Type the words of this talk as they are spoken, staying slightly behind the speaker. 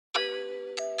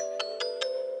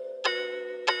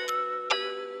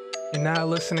You're now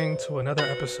listening to another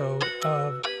episode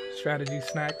of Strategy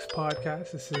Snacks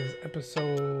Podcast. This is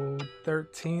episode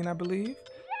 13, I believe.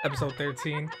 Episode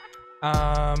 13.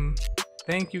 Um,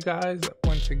 Thank you guys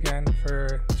once again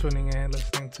for tuning in,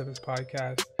 listening to this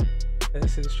podcast.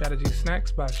 This is Strategy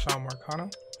Snacks by Sean Marcano.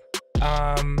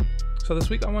 So this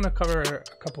week I want to cover a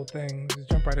couple things. Just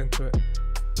jump right into it.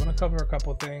 I want to cover a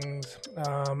couple things,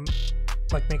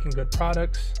 like making good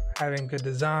products, having good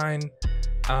design.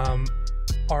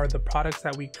 Are the products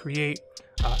that we create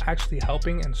actually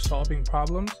helping and solving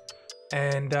problems?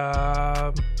 And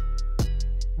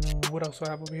what else do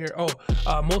I have over here?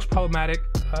 Most problematic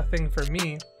thing for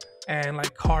me, and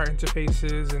like car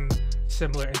interfaces and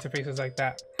similar interfaces like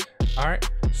that. All right.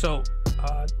 So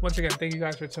once again, thank you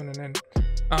guys for tuning in.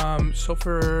 Let's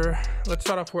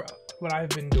start off with what I've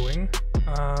been doing.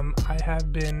 I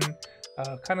have been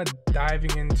kind of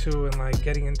diving into and like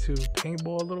getting into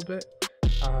paintball a little bit.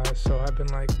 So I've been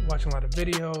like watching a lot of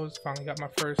videos, finally got my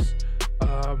first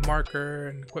marker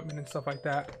and equipment and stuff like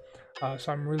that.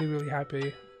 So I'm really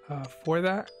happy for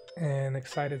that and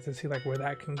excited to see like where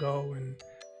that can go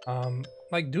and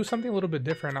like do something a little bit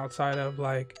different outside of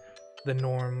like the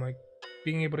norm, like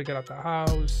being able to get out the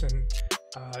house and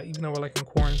even though we're like in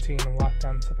quarantine and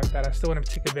lockdown and stuff like that, I still want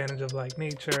to take advantage of like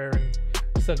nature and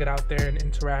still get out there and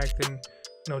interact and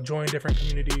join different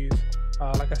communities.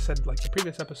 Like I said, like the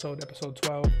previous episode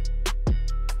 12.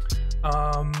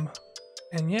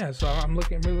 And yeah, so I'm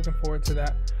really looking forward to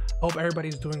that. Hope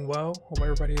everybody's doing well. Hope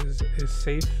everybody is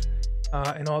safe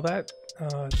and all that.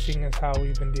 Seeing as how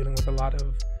we've been dealing with a lot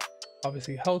of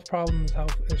obviously health problems,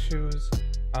 health issues.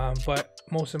 But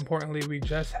most importantly, we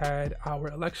just had our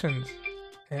elections.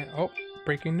 And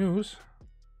breaking news.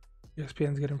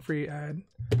 ESPN's getting free ad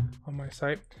on my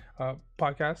site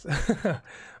podcast.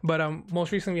 But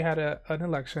most recently we had an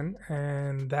election,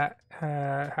 and that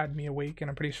had me awake, and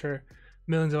I'm pretty sure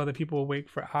millions of other people awake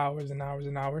for hours and hours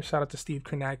and hours. Shout out to Steve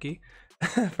Kornacki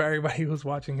for everybody who's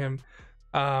watching him.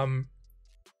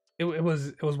 It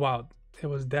was wild. It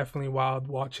was definitely wild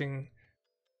watching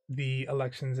the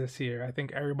elections this year. I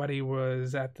think everybody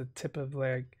was at the tip of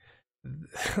like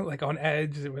on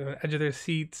edge of their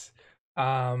seats.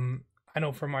 I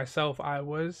know for myself, I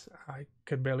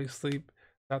could barely sleep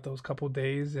about those couple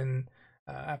days, and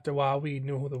after a while, we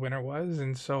knew who the winner was,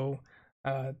 and so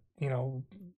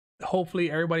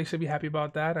hopefully everybody should be happy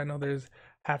about that. I know there's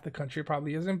half the country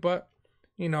probably isn't, but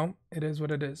it is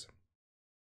what it is.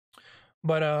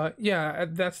 But yeah,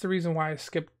 that's the reason why I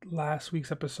skipped last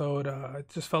week's episode. It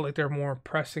just felt like there were more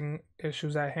pressing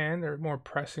issues at hand. There were more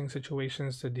pressing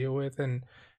situations to deal with and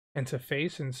to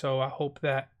face, and so I hope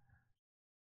that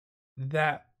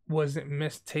wasn't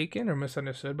mistaken or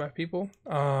misunderstood by people.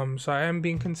 So I am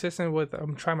being consistent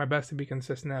I'm trying my best to be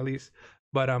consistent at least,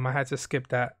 but I had to skip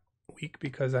that week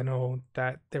because I know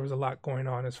that there was a lot going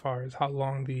on as far as how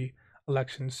long the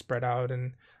elections spread out,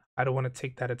 and I don't want to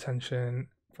take that attention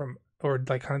from, or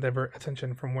like kind of divert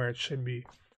attention from where it should be,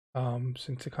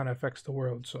 since it kind of affects the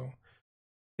world. So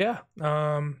yeah,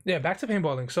 back to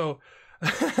paintballing. So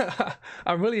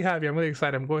I'm really happy. I'm really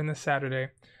excited. I'm going this Saturday.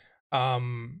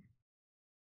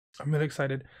 I'm really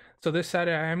excited. So this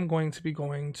Saturday, I am going to be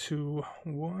going to I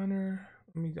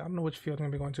don't know which field I'm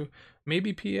going to be going to.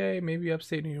 Maybe PA, maybe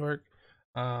upstate New York.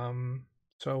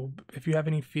 So if you have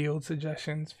any field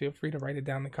suggestions, feel free to write it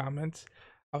down in the comments.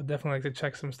 I would definitely like to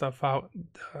check some stuff out.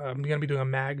 I'm going to be doing a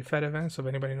mag fed event. So if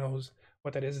anybody knows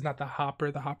what that is, it's not the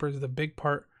hopper. The hopper is the big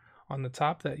part on the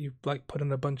top that you like put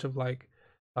in a bunch of like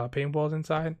paintballs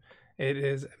inside. It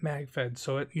is mag fed.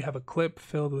 So you have a clip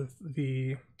filled with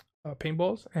the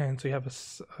paintballs, and so you have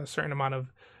a certain amount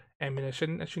of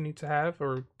ammunition that you need to have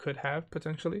or could have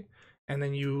potentially, and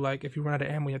then you like if you run out of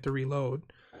ammo you have to reload.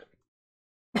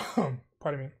 Pardon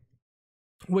me.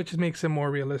 Which makes it more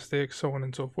realistic, so on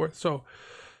and so forth. So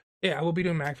yeah, I will be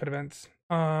doing MagFed events.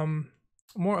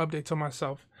 More updates on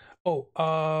myself.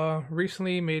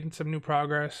 Recently made some new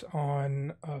progress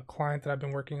on a client that I've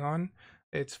been working on.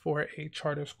 It's for a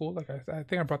charter school. Like I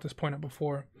think I brought this point up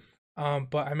before.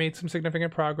 But I made some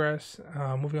significant progress,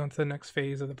 moving on to the next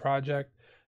phase of the project.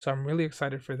 So I'm really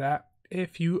excited for that.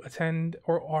 If you attend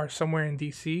or are somewhere in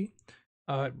DC,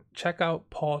 check out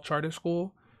Paul Charter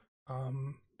School.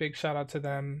 Big shout out to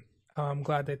them. I'm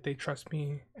glad that they trust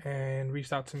me and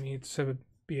reached out to me to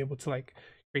be able to like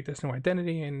create this new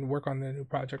identity and work on the new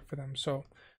project for them. So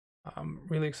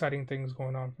really exciting things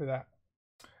going on for that.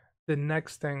 The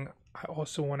next thing I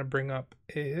also want to bring up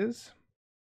is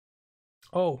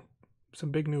some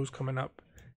big news coming up,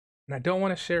 and I don't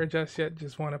want to share it just yet.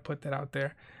 Just want to put that out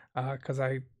there because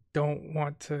I don't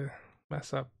want to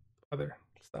mess up other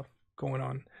stuff going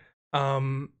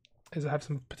on. is I have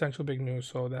some potential big news,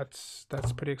 so that's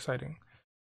pretty exciting.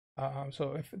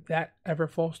 So if that ever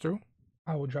falls through,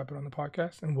 I will drop it on the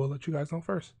podcast and we'll let you guys know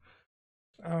first.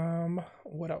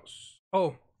 What else?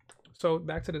 Oh, so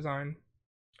back to design.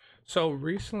 So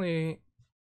recently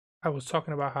I was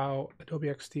talking about how Adobe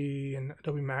XD and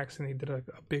Adobe Max and they did a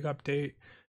big update.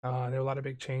 There were a lot of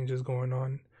big changes going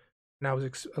on, and I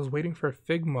was waiting for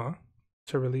Figma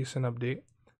to release an update,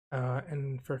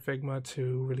 and for Figma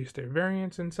to release their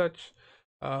variants and such.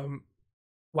 Um,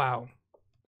 wow,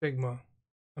 Figma,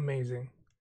 amazing!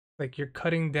 Like you're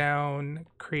cutting down,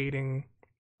 creating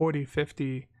 40,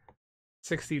 50,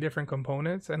 60 different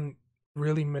components, and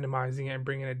really minimizing it and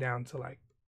bringing it down to like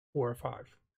 4 or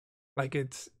 5. Like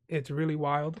it's really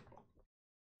wild.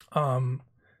 Um,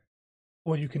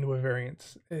 what you can do with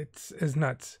variants, it's is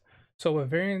nuts. So what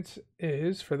variants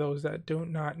is, for those that do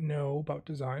not know about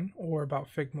design or about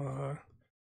Figma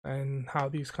and how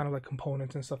these kind of like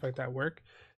components and stuff like that work,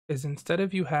 is instead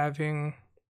of you having,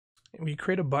 we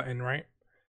create a button, right?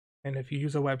 And if you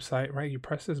use a website, right, you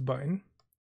press this button,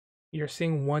 you're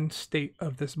seeing one state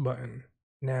of this button.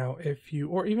 Now, if you,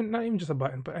 or even not even just a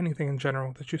button, but anything in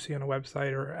general that you see on a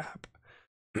website or app.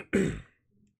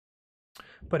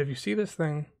 But if you see this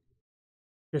thing,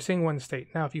 you're seeing one state.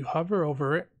 Now, if you hover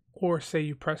over it, or say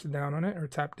you press down on it or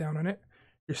tap down on it,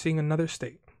 you're seeing another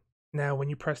state. Now, when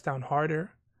you press down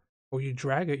harder or you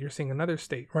drag it, you're seeing another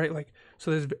state, right? Like,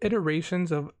 so there's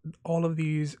iterations of all of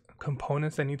these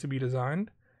components that need to be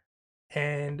designed.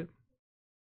 And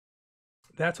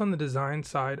that's on the design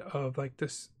side of like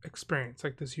this experience,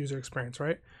 like this user experience,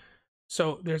 right?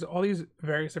 So there's all these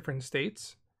various different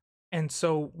states. And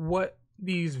so what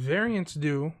these variants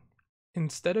do,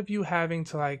 instead of you having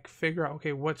to like figure out,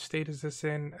 okay, what state is this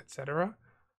in, etc.,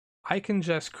 I can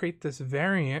just create this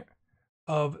variant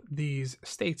of these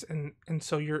states, and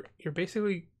so you're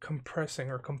basically compressing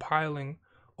or compiling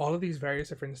all of these various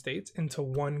different states into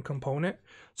one component,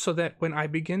 so that when I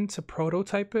begin to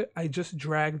prototype it, I just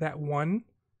drag that one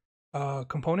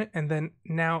component, and then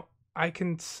now I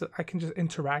can just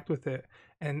interact with it,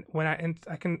 and when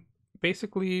I can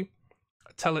basically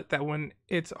tell it that when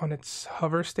it's on its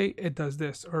hover state, it does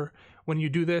this, or when you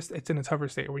do this, it's in its hover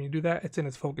state, or when you do that, it's in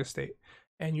its focus state.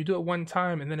 And you do it one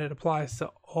time, and then it applies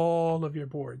to all of your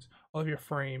boards, all of your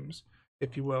frames,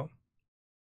 if you will.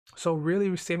 So really,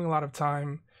 we're saving a lot of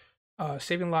time,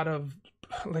 saving a lot of,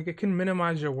 like, it can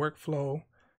minimize your workflow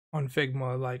on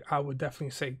Figma. Like, I would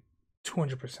definitely say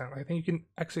 200%. I think you can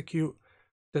execute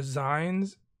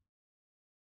designs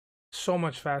so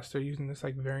much faster using this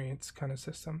like variants kind of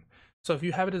system. So if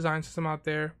you have a design system out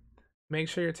there, make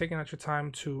sure you're taking out your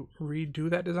time to redo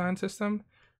that design system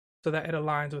so that it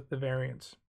aligns with the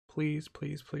variants. Please,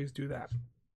 please, please do that.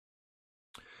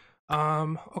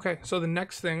 Okay, so the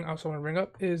next thing I also want to bring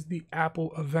up is the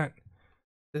Apple event.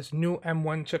 This new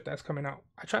M1 chip that's coming out.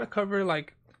 I try to cover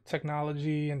like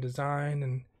technology and design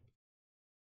and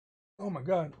oh my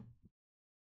god.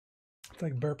 It's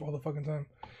like burp all the fucking time.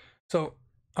 So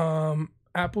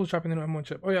Apple's dropping the new M1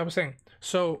 chip. Oh yeah, I was saying.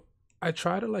 So I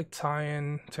try to like tie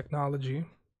in technology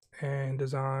and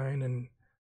design and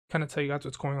kind of tell you guys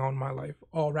what's going on in my life,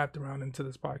 all wrapped around into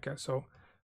this podcast. So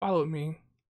follow me.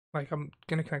 Like I'm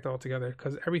gonna connect it all together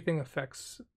because everything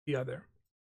affects the other.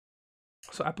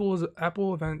 So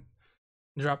Apple event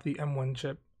dropped the M1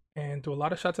 chip and threw a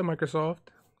lot of shots at Microsoft.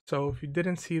 So if you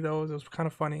didn't see those, it was kind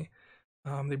of funny.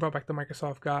 They brought back the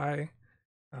Microsoft guy,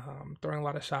 throwing a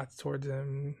lot of shots towards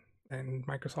him and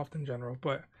Microsoft in general.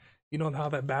 But you know how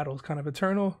that battle is kind of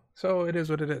eternal, so it is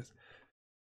what it is.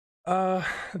 The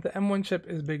M1 chip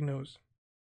is big news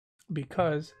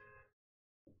because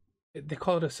they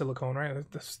call it a silicone, right?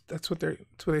 That's what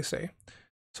they say.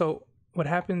 So what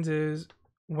happens is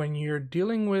when you're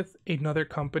dealing with another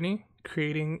company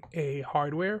creating a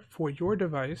hardware for your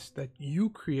device that you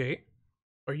create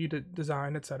or you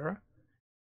design, etc.,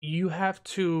 you have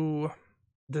to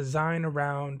design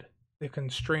around the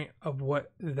constraint of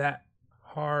what that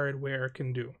hardware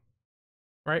can do,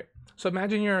 right? So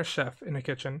imagine you're a chef in a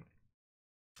kitchen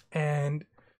and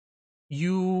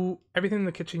everything in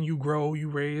the kitchen you grow, you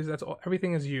raise, that's all,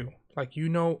 everything is you. Like you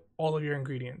know all of your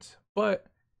ingredients. But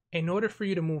in order for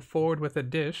you to move forward with a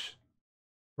dish,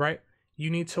 right, you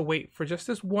need to wait for just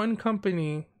this one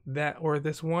company that, or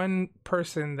this one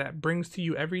person that brings to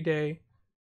you every day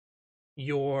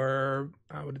your,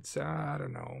 I would say, I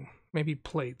don't know, maybe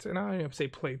plates. And I don't even say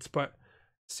plates, but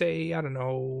say, I don't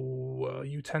know, a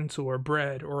utensil or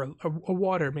bread or a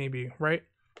water maybe, right?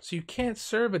 So you can't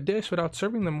serve a dish without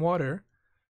serving them water,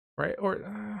 right?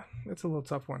 Or that's a little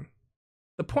tough one.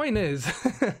 The point is,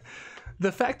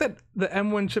 the fact that the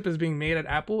M1 chip is being made at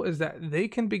Apple is that they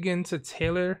can begin to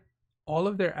tailor all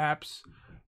of their apps,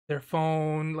 their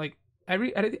phone, like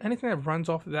anything that runs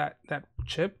off of that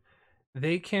chip,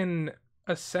 they can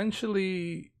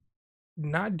essentially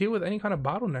not deal with any kind of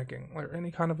bottlenecking or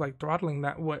any kind of like throttling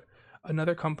that what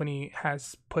another company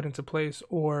has put into place,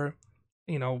 or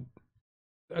you know,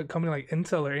 a company like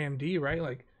Intel or AMD, right?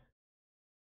 Like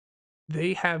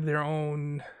they have their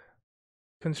own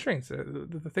constraints,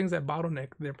 the things that bottleneck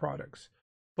their products.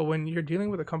 But when you're dealing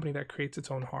with a company that creates its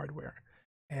own hardware,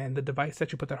 and the device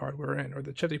that you put that hardware in, or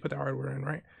the chip that you put the hardware in,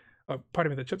 right?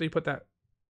 Pardon me, the chip that you put that,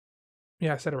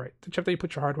 yeah, I said it right. The chip that you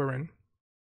put your hardware in,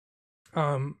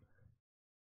 um,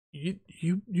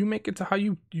 you make it to how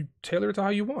you tailor it to how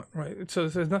you want, right? So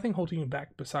there's nothing holding you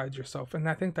back besides yourself, and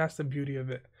I think that's the beauty of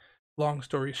it. Long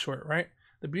story short, right?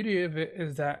 The beauty of it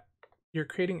is that you're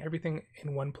creating everything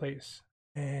in one place,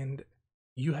 and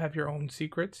you have your own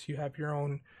secrets, you have your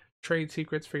own trade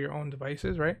secrets for your own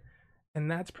devices, right? And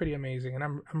that's pretty amazing, and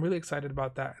I'm really excited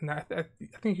about that. And I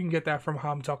think you can get that from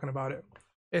how I'm talking about it.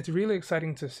 It's really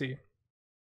exciting to see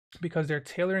because they're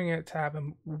tailoring it to have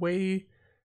a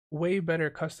way better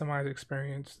customized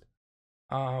experience.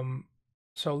 Um,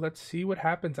 so let's see what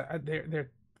happens.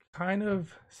 They're kind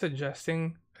of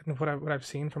suggesting, and what I've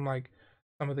seen from like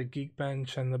some of the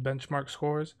Geekbench and the benchmark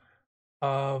scores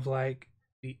of like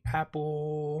the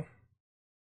Apple,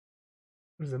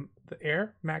 was the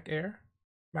Air,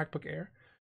 MacBook Air,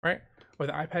 right, or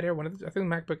the iPad Air. One of the, I think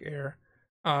MacBook Air.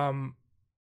 Um,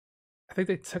 I think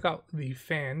they took out the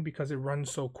fan because it runs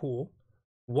so cool.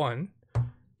 One,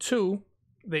 two,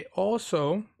 they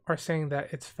also are saying that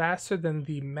it's faster than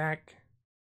the Mac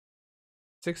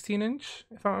 16-inch,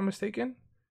 if I'm not mistaken.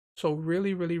 So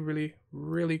really, really, really,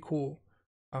 really cool.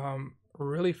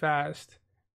 Really fast.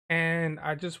 And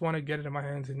I just want to get it in my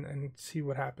hands and see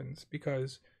what happens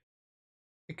because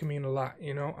it can mean a lot,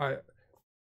 you know. I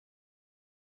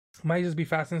might just be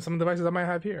faster than some devices I might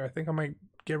have here. I think I might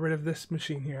get rid of this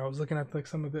machine here. I was looking at like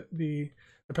some of the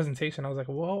presentation. I was like,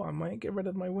 well, I might get rid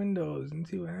of my Windows and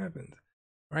see what happens.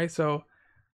 Right? So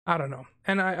I don't know.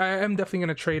 And I am definitely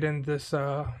gonna trade in this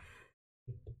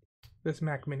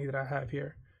Mac Mini that I have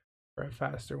here for a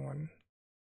faster one.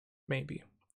 Maybe.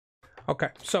 Okay,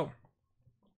 so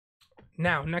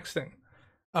now next thing.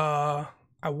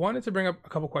 I wanted to bring up a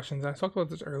couple questions, and I talked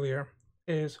about this earlier,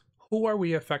 is who are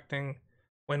we affecting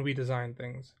when we design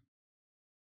things?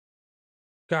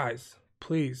 Guys,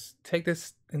 please take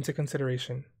this into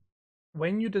consideration.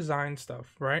 When you design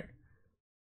stuff, right?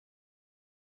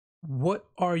 What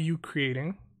are you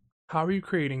creating? How are you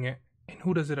creating it? And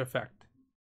who does it affect?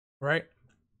 Right?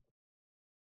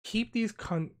 Keep these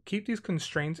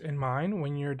constraints in mind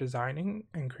when you're designing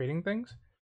and creating things.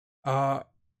 Uh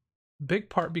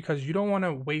Big part because you don't want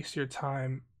to waste your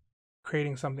time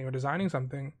creating something or designing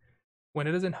something when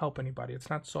it doesn't help anybody. It's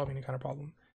not solving any kind of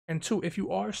problem. And two, if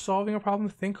you are solving a problem,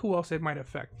 think who else it might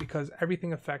affect because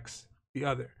everything affects the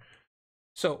other.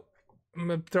 So I'm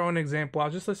gonna throw an example. I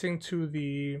was just listening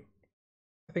to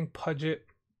I think Pudget,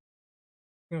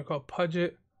 called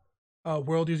Pudget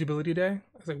World Usability Day.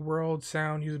 It's like World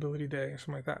Sound Usability Day or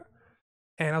something like that.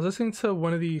 And I was listening to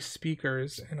one of these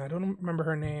speakers, and I don't remember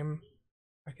her name.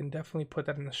 I can definitely put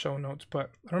that in the show notes,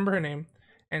 but I remember her name,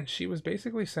 and she was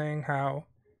basically saying how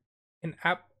an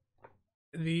app,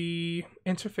 the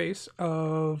interface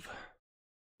of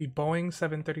the Boeing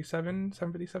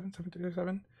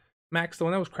 737 Max, the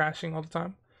one that was crashing all the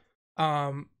time,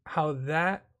 how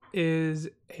that is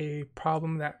a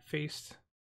problem that faced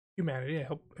humanity. I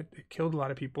hope it killed a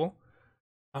lot of people.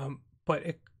 But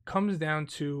it comes down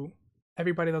to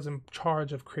everybody that's in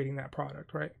charge of creating that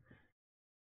product, right?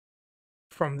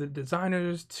 From the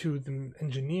designers to the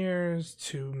engineers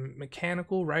to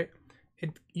mechanical, right?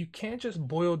 You can't just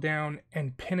boil down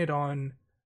and pin it on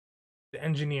the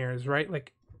engineers, right?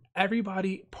 Like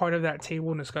everybody part of that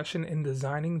table discussion in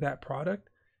designing that product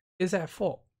is at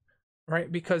fault,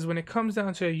 right? Because when it comes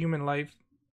down to a human life,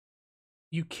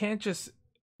 you can't just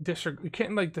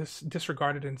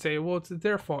disregard it and say, well, it's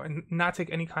their fault, and not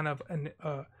take any kind of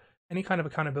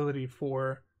accountability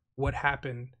for what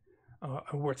happened, or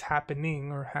what's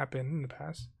happening or happened in the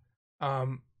past,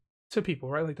 to people,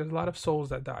 right? Like there's a lot of souls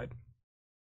that died.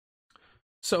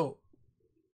 So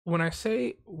when I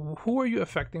say who are you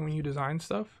affecting when you design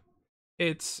stuff,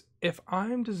 it's if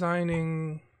I'm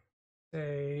designing,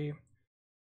 say,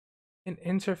 an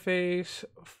interface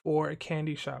for a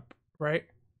candy shop, right?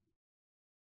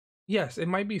 Yes, it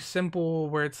might be simple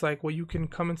where it's like, well, you can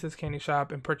come into this candy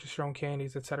shop and purchase your own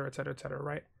candies, etc., etc., etc.,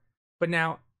 right? But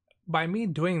now, by me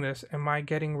doing this, am I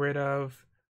getting rid of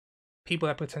people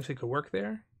that potentially could work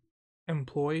there?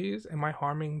 Employees? Am I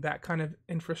harming that kind of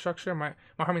infrastructure? Am I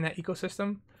harming that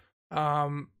ecosystem?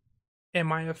 Um,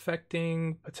 am I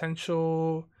affecting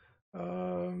potential?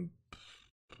 Um,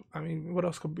 I mean, what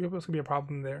else could be a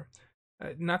problem there?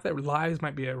 Not that lives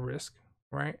might be at risk,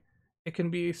 right? It can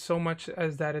be so much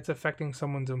as that it's affecting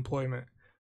someone's employment,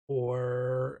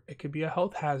 or it could be a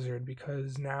health hazard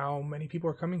because now many people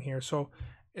are coming here. So,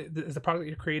 is the product that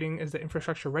you're creating, is the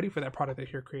infrastructure ready for that product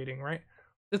that you're creating, right?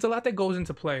 There's a lot that goes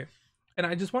into play. And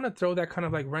I just want to throw that kind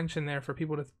of like wrench in there for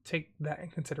people to take that in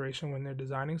consideration when they're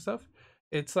designing stuff.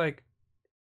 It's like,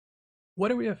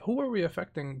 who are we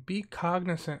affecting? Be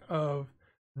cognizant of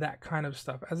that kind of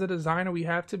stuff. As a designer, we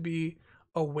have to be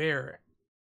aware,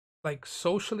 like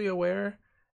socially aware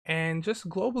and just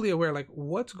globally aware, like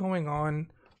what's going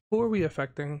on, who are we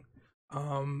affecting?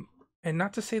 Um, and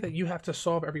not to say that you have to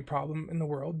solve every problem in the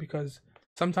world, because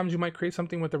sometimes you might create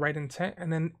something with the right intent,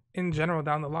 and then in general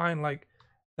down the line, like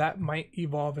that might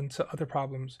evolve into other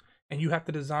problems. And you have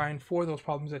to design for those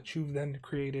problems that you've then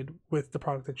created with the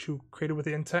product that you created with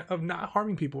the intent of not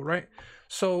harming people, right?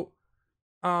 So,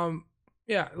 um,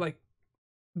 yeah, like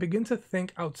begin to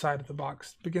think outside of the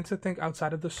box, begin to think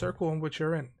outside of the circle in which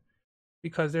you're in,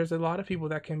 because there's a lot of people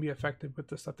that can be affected with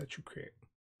the stuff that you create.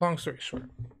 Long story short.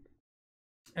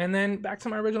 And then back to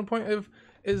my original point of,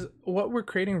 is what we're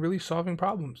creating really solving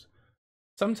problems?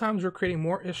 Sometimes we're creating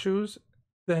more issues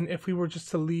than if we were just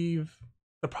to leave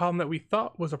the problem that we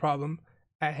thought was a problem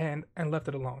at hand and left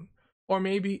it alone. Or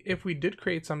maybe if we did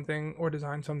create something or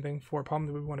design something for a problem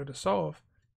that we wanted to solve,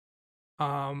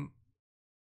 um,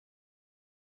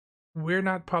 we're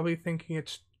not probably thinking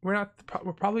we're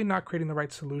probably not creating the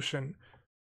right solution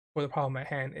for the problem at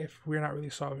hand if we're not really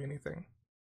solving anything.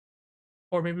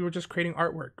 Or maybe we're just creating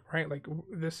artwork, right? Like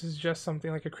this is just something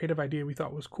like a creative idea we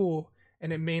thought was cool,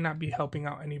 and it may not be helping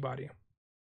out anybody.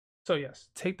 So yes,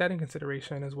 take that in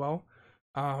consideration as well.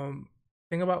 Um,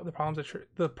 think about the problems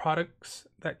the products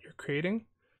that you're creating,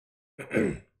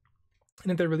 and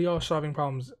if they're really all solving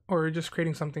problems, or just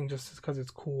creating something just because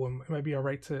it's cool, and it might be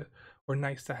alright to or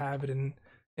nice to have it in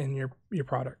your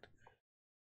product.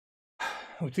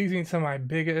 Which leads me to my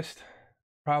biggest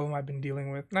problem I've been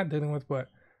dealing with, not dealing with, but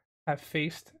have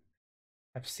faced,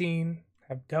 have seen,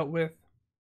 have dealt with,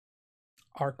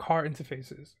 are car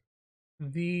interfaces.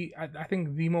 I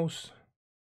think the most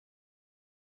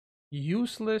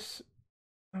useless,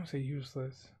 I don't say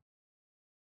useless,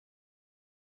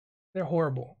 they're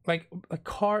horrible. Like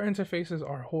car interfaces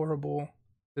are horrible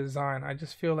design. I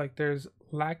just feel like there's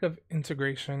lack of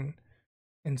integration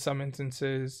in some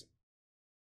instances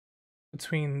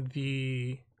between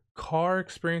the car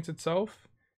experience itself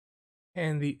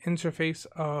and the interface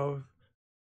of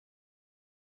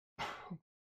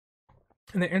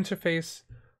and the interface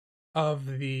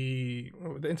of the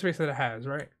interface that it has,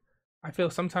 right? I feel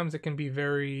sometimes it can be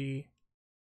very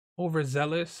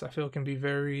overzealous. I feel it can be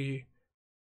very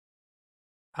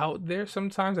out there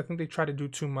sometimes. I think they try to do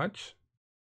too much.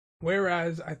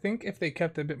 Whereas I think if they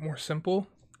kept it a bit more simple,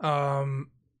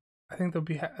 I think they'll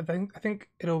be. I think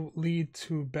it'll lead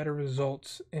to better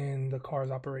results in the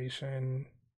car's operation,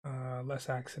 less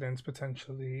accidents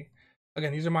potentially.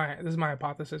 Again, this is my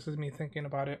hypothesis. This is me thinking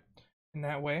about it in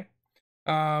that way.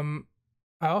 Um,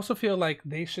 I also feel like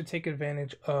they should take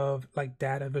advantage of like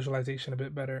data visualization a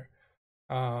bit better.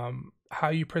 How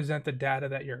you present the data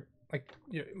that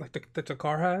that the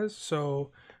car has.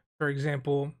 So, for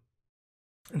example,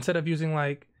 instead of using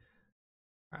uh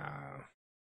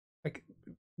like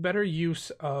better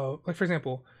use of, like, for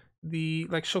example, the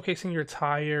like showcasing your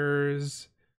tires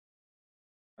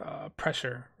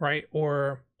pressure, right?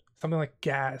 Or something like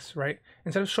gas, right?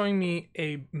 Instead of showing me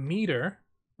a meter,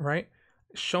 right?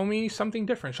 Show me something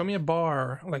different. Show me a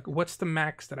bar. Like, what's the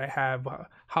max that I have?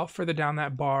 How further down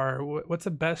that bar? What's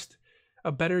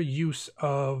a better use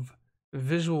of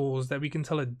visuals that we can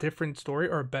tell a different story,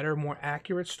 or a better, more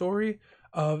accurate story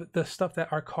of the stuff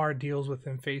that our car deals with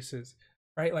and faces,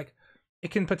 right? Like, it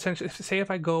can potentially, say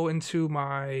if I go into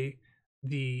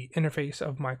the interface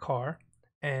of my car,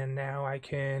 and now I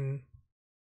can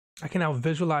now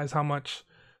visualize how much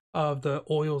of the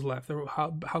oil's left, or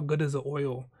how good is the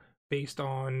oil based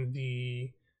on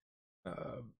uh,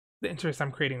 the interest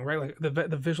I'm creating, right? Like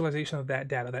the visualization of that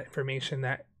data, that information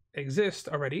that exists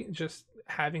already, just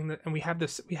having and we have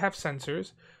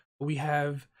sensors, we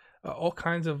have all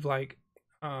kinds of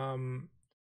um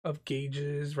of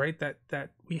gauges, right? That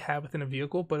we have within a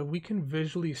vehicle, but if we can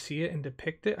visually see it and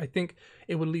depict it, I think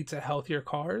it would lead to healthier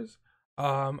cars.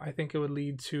 I think it would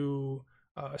lead to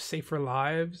safer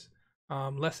lives,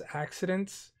 less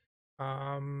accidents,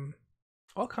 um,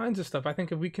 all kinds of stuff. I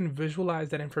think if we can visualize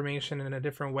that information in a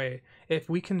different way, if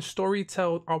we can story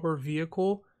tell our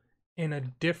vehicle in a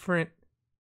different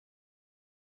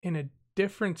in a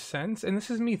different sense, and this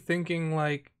is me thinking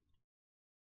like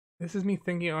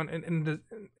on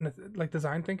like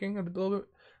design thinking a little bit.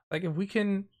 Like if we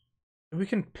can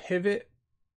pivot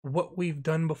what we've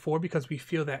done before because we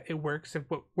feel that it works. If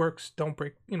what works don't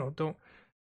break, don't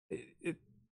it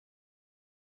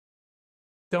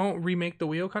don't remake the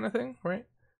wheel kind of thing, right?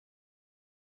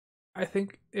 I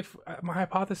think if my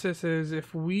hypothesis is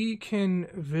if we can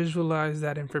visualize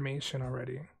that information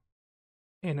already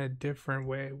in a different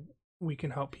way, we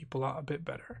can help people out a bit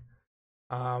better.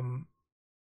 Um,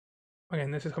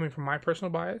 Again, this is coming from my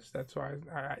personal bias. That's why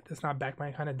it's not backed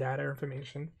by kind of data or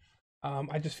information.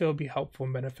 I just feel it'd be helpful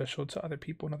and beneficial to other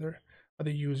people and other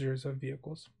users of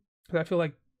vehicles. Because I feel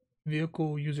like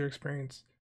vehicle user experience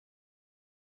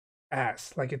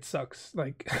ass, like it sucks.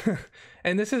 Like,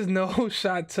 and this is no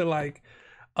shot to like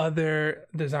other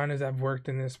designers that have worked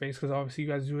in this space because obviously you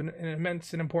guys do an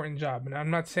immense and important job. And I'm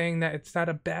not saying that it's not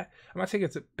a bad. I'm not saying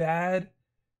it's a bad.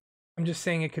 I'm just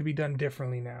saying it could be done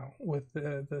differently now with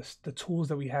the tools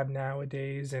that we have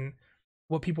nowadays and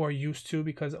what people are used to.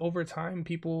 Because over time,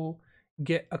 people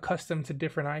get accustomed to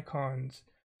different icons.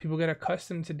 People get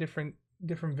accustomed to different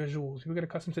visuals. People get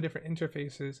accustomed to different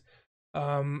interfaces.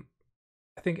 Um,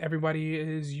 I think everybody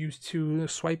is used to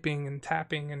swiping and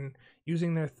tapping and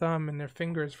using their thumb and their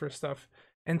fingers for stuff.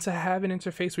 And to have an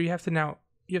interface where you have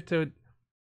to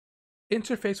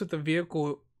interface with the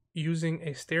vehicle using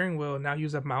a steering wheel and now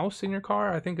use a mouse in your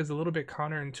car, I think is a little bit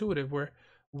counterintuitive. Where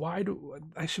why do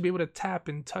I should be able to tap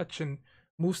and touch and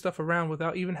move stuff around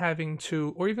without even having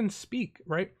to or even speak,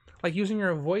 right? Like using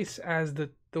your voice as the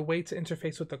way to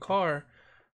interface with the car,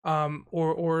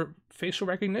 or facial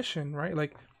recognition, right?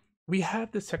 Like we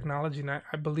have this technology, and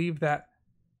I believe that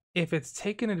if it's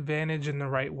taken advantage in the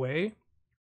right way,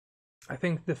 I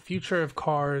think the future of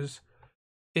cars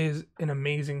is an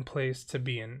amazing place to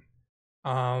be in.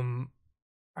 Um,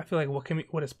 I feel like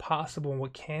what is possible and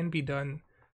what can be done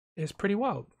is pretty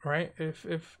wild, right?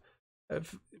 If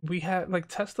we had like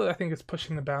Tesla, I think is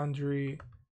pushing the boundary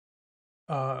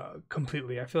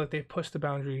completely. I feel like they've pushed the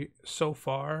boundary so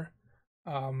far,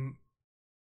 um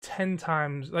 10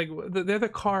 times. Like they're the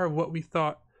car of what we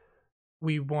thought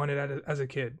we wanted as a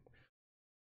kid.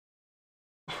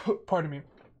 Pardon me.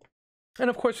 And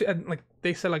of course, like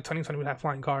they said, like 2020 would have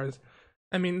flying cars.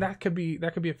 I mean, that could be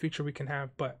a future we can have,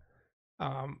 but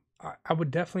I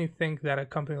would definitely think that a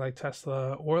company like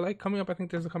Tesla or like coming up, I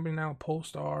think there's a company now,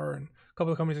 Polestar, and a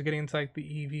couple of companies are getting into like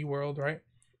the EV world, right?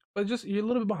 But just you're a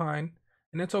little bit behind,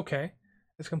 and it's okay.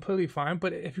 It's completely fine.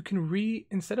 But if you can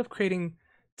instead of creating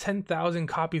 10,000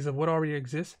 copies of what already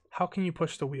exists, how can you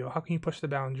push the wheel? How can you push the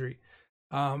boundary?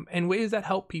 In ways that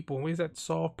help people, in ways that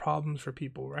solve problems for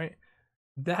people, right?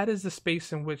 That is the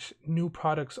space in which new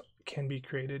products can be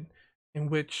created, in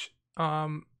which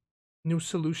new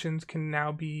solutions can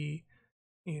now be,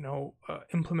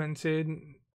 implemented,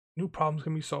 new problems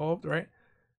can be solved, right?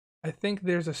 I think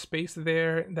there's a space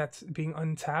there that's being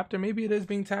untapped, or maybe it is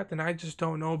being tapped, and I just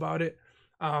don't know about it.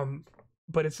 Um,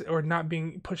 but it's or not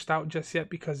being pushed out just yet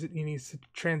because it needs to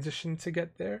transition to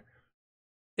get there.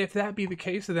 If that be the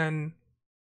case, then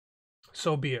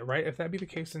so be it, right? If that be the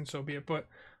case, then so be it. But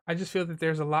I just feel that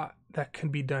there's a lot that can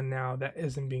be done now that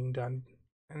isn't being done,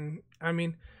 and I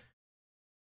mean,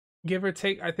 give or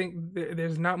take, I think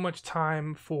there's not much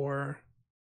time for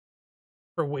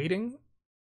waiting.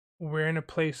 We're in a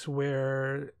place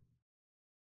where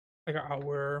like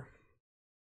our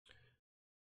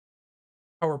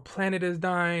planet is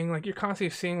dying. Like you're constantly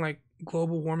seeing like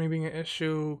global warming being an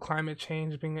issue, climate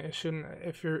change being an issue. And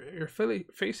if you're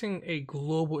facing a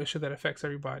global issue that affects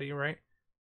everybody, right?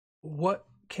 What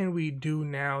can we do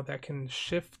now that can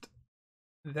shift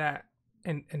that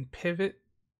and pivot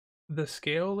the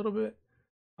scale a little bit,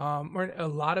 or a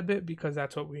lot of it, because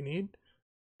that's what we need.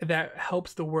 That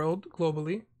helps the world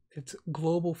globally. It's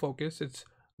global focus. It's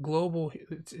global.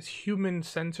 It's human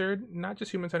centered, not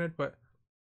just human centered, but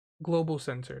global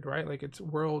centered, right? Like it's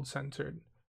world centered,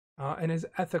 and is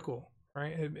ethical,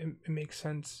 right? It makes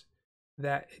sense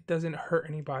that it doesn't hurt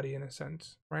anybody in a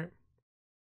sense, right?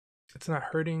 It's not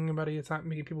hurting anybody. It's not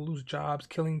making people lose jobs,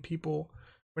 killing people.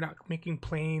 We're not making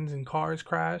planes and cars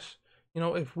crash.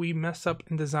 If we mess up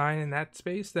in design in that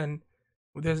space, then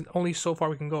there's only so far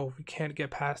we can go. We can't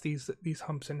get past these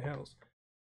humps and hills.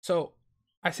 So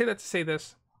I say that to say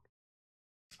this.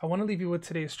 I want to leave you with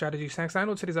today's strategy snacks. I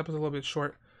know today's episode is a little bit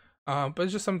short, but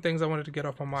it's just some things I wanted to get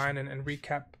off my mind and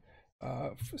recap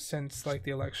since like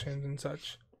the elections and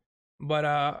such.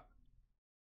 But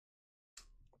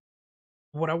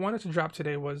what I wanted to drop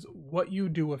today was what you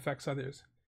do affects others.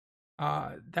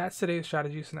 That's today's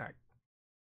strategy snack.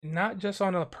 Not just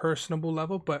on a personable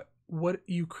level, but what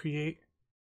you create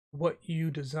what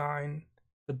you design,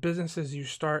 the businesses you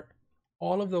start,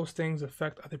 all of those things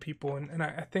affect other people. And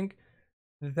I think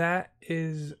that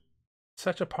is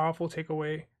such a powerful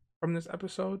takeaway from this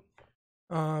episode.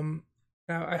 Um,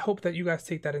 now I hope that you guys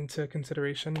take that into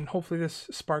consideration, and hopefully this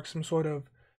sparks some sort of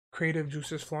creative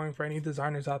juices flowing for any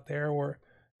designers out there or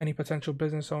any potential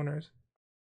business owners.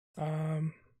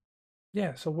 Um,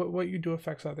 yeah. So what you do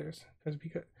affects others,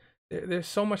 because there's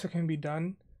so much that can be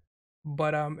done,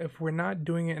 but if we're not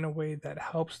doing it in a way that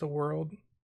helps the world,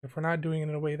 if we're not doing it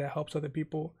in a way that helps other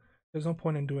people, there's no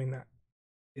point in doing that.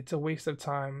 It's a waste of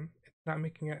time. It's not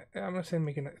making it. I'm not saying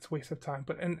making it. It's a waste of time,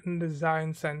 but in the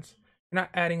design sense, you're not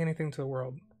adding anything to the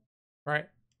world, right?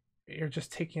 You're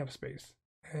just taking up space,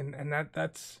 and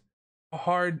that's a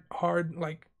hard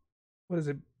like, what is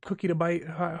it, cookie to bite,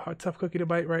 hard, tough cookie to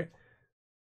bite, right?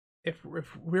 If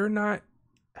we're not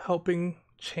helping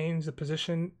change the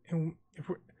position, and if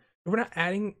we're not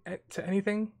adding to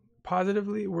anything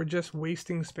positively, we're just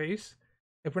wasting space.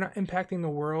 If we're not impacting the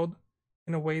world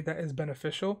in a way that is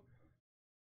beneficial,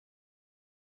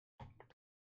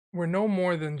 we're no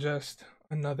more than just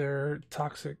another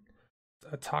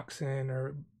a toxin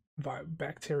or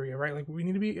bacteria, right? Like we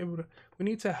need to be able to, we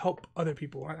need to help other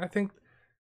people. I think,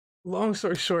 long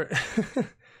story short,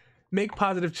 make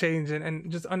positive change,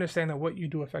 and just understand that what you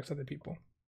do affects other people.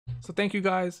 So thank you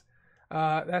guys.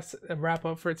 That's a wrap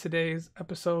up for today's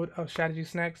episode of Strategy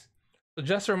Snacks. So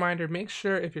just a reminder, make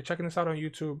sure if you're checking this out on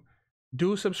YouTube,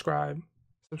 do subscribe.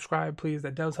 Subscribe, please.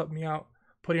 That does help me out.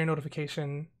 Put in your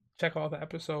notification. Check all the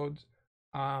episodes.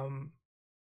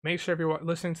 Make sure if you're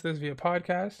listening to this via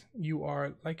podcast, you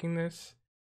are liking this.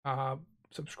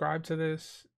 Subscribe to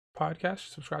this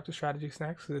podcast. Subscribe to Strategy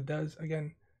Snacks, because it does,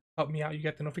 again, help me out. You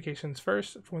get the notifications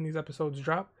first for when these episodes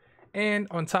drop. And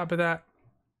on top of that,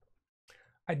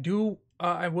 I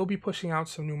will be pushing out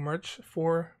some new merch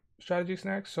for Strategy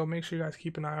Snacks, so make sure you guys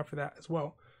keep an eye out for that as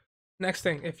well. Next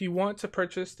thing, if you want to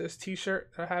purchase this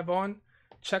t-shirt that I have on,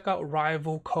 check out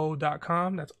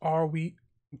rivalco.com. That's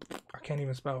I can't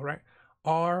even spell, right?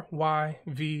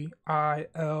 RYVIL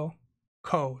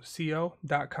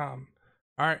co.com.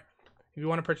 All right. If you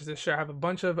want to purchase this shirt, I have a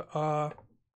bunch of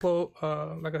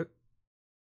like a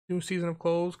new season of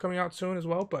clothes coming out soon as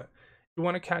well. But if you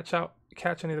want to catch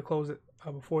any of the clothes that,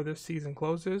 before this season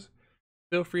closes,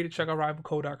 feel free to check out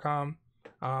rivalco.com.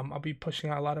 I'll be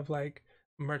pushing out a lot of like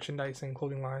merchandise and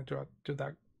clothing line throughout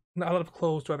that, not a lot of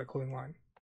clothes throughout the clothing line.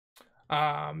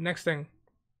 Next thing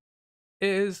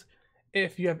is,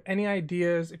 if you have any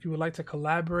ideas, if you would like to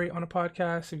collaborate on a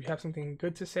podcast, if you have something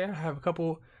good to say, I have a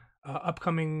couple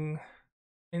upcoming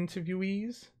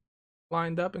interviewees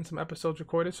lined up and some episodes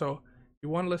recorded. So if you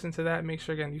want to listen to that, make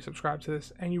sure again you subscribe to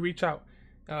this and you reach out.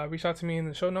 Reach out to me in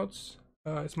the show notes.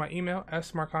 It's my email,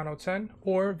 smarcano10,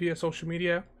 or via social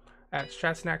media at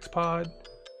stratsnackspod.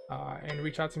 And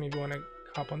reach out to me if you want to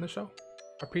hop on the show.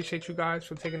 I appreciate you guys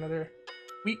for taking another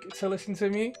week to listen to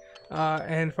me,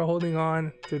 and for holding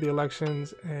on through the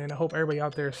elections. And I hope everybody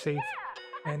out there is safe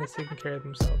and is taking care of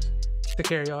themselves. Take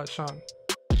care, y'all. It's Sean.